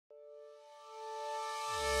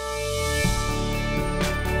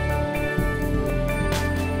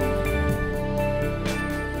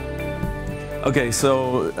Okay,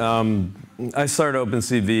 so I started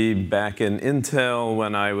OpenCV back in Intel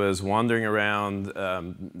when I was wandering around.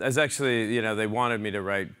 As actually, they wanted me to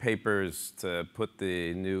write papers to put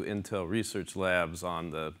the new Intel research labs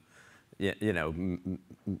on the,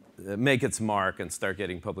 make its mark and start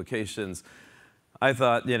getting publications. I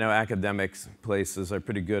thought, academic places are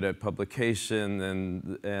pretty good at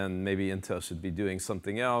publication, and maybe Intel should be doing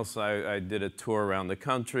something else. I did a tour around the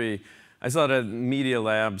country. I saw that Media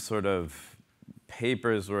Lab sort of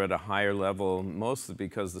papers were at a higher level, mostly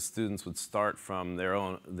because the students would start from their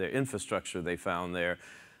infrastructure they found there.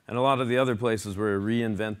 And a lot of the other places were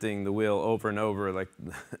reinventing the wheel over and over,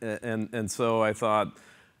 and so I thought,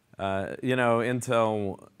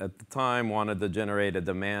 Intel at the time wanted to generate a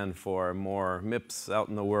demand for more MIPS out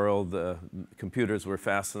in the world. Computers were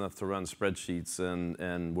fast enough to run spreadsheets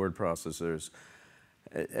and word processors.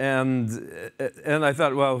 And I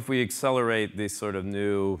thought, well, if we accelerate these sort of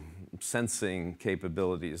new sensing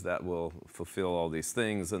capabilities, that will fulfill all these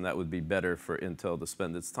things, and that would be better for Intel to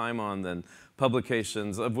spend its time on than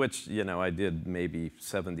publications, of which, I did maybe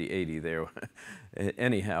 70, 80 there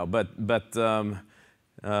anyhow. So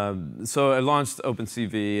I launched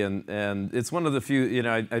OpenCV, and it's one of the few,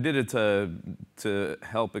 I did it to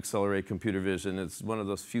help accelerate computer vision. It's one of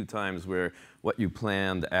those few times where what you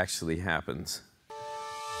planned actually happens.